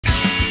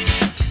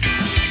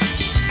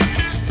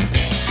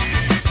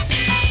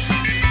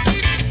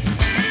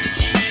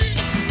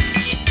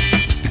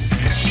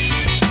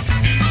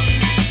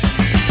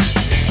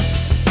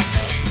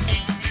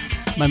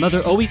My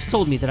mother always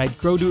told me that I'd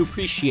grow to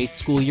appreciate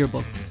school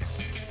yearbooks.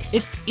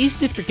 It's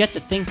easy to forget the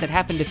things that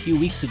happened a few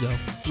weeks ago,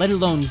 let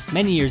alone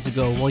many years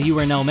ago while you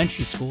were in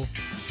elementary school.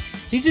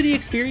 These are the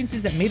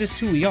experiences that made us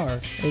who we are,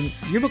 and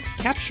yearbooks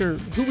capture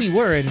who we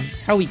were and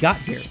how we got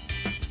here.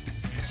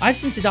 I've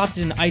since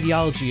adopted an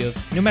ideology of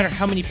no matter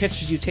how many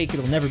pictures you take,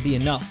 it'll never be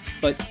enough,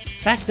 but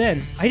back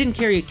then, I didn't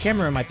carry a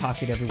camera in my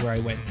pocket everywhere I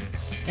went.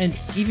 And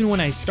even when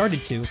I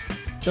started to,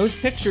 those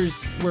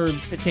pictures were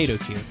potato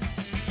tier.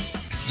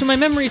 So my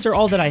memories are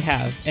all that I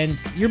have, and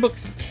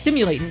yearbooks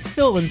stimulate and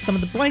fill in some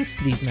of the blanks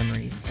to these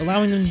memories,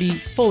 allowing them to be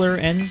fuller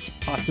and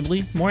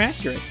possibly more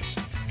accurate.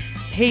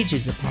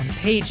 Pages upon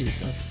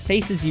pages of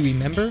faces you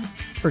remember,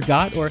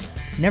 forgot, or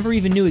never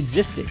even knew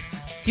existed.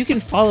 You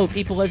can follow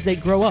people as they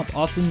grow up,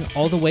 often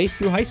all the way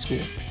through high school.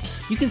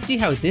 You can see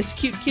how this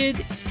cute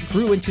kid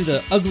grew into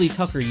the ugly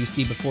Tucker you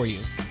see before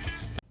you.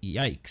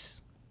 Yikes.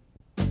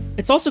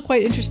 It's also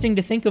quite interesting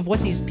to think of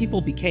what these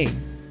people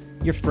became.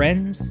 Your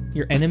friends,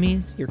 your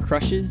enemies, your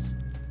crushes.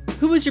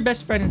 Who was your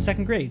best friend in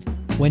 2nd grade?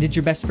 When did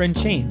your best friend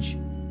change?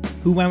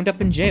 Who wound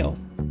up in jail?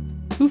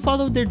 Who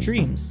followed their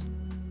dreams?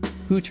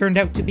 Who turned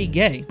out to be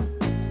gay?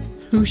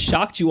 Who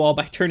shocked you all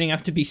by turning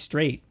out to be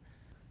straight?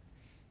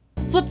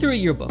 Flip through a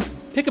yearbook.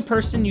 Pick a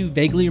person you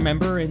vaguely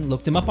remember and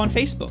look them up on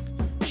Facebook.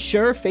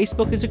 Sure,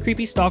 Facebook is a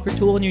creepy stalker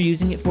tool and you're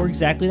using it for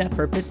exactly that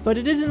purpose, but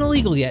it isn't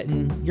illegal yet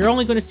and you're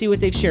only going to see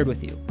what they've shared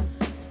with you.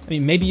 I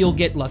mean, maybe you'll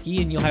get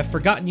lucky and you'll have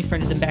forgotten you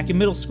friended them back in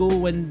middle school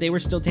when they were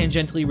still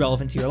tangentially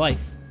relevant to your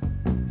life.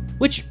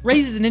 Which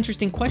raises an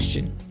interesting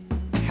question.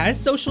 Has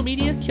social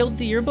media killed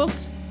the yearbook?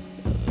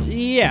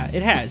 Yeah,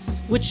 it has,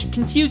 which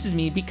confuses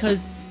me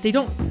because they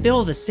don't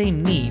fill the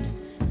same need.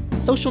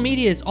 Social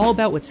media is all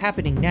about what's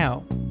happening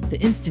now, the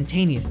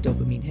instantaneous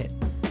dopamine hit.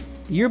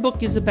 The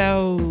yearbook is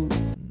about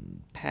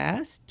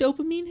past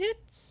dopamine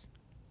hits?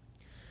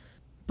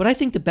 But I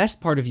think the best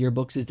part of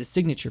yearbooks is the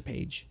signature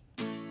page.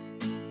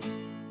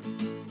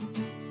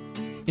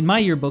 In my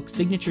yearbook,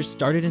 signatures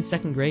started in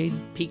 2nd grade,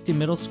 peaked in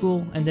middle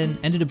school, and then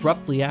ended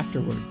abruptly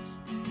afterwards.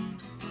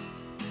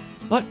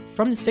 But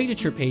from the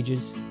signature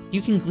pages,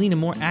 you can glean a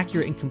more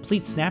accurate and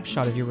complete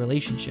snapshot of your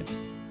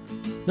relationships.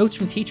 Notes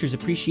from teachers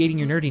appreciating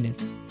your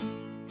nerdiness.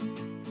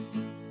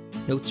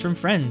 Notes from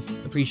friends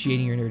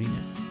appreciating your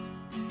nerdiness.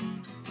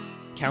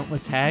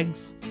 Countless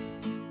hags.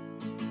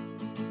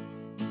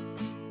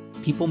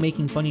 People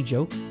making funny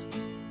jokes.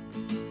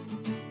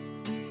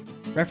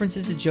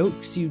 References to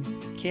jokes you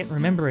can't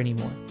remember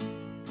anymore.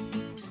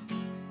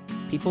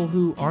 People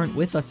who aren't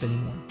with us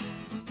anymore.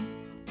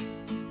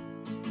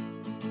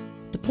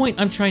 The point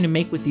I'm trying to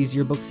make with these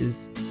yearbooks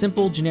is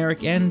simple,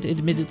 generic, and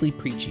admittedly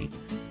preachy.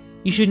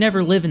 You should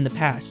never live in the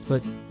past,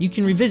 but you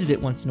can revisit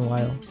it once in a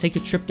while, take a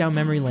trip down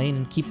memory lane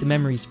and keep the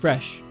memories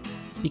fresh.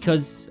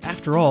 Because,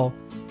 after all,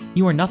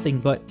 you are nothing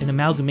but an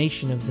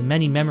amalgamation of the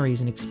many memories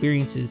and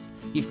experiences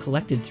you've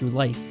collected through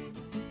life.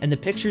 And the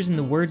pictures and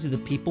the words of the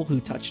people who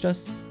touched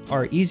us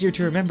are easier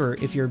to remember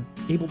if you're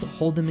able to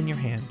hold them in your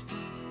hand.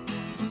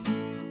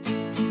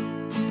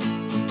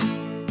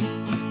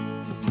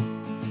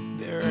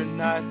 There are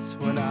nights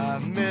when I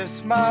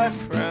miss my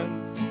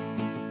friends,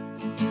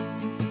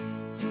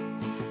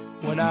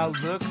 when I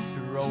look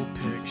through old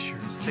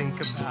pictures, think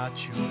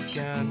about you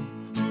again.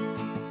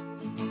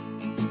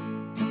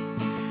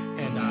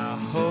 And I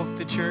hope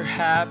that you're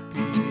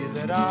happy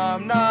that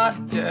I'm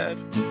not dead.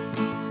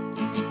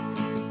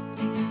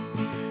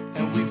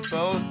 And we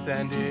both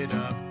ended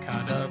up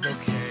kind of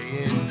okay.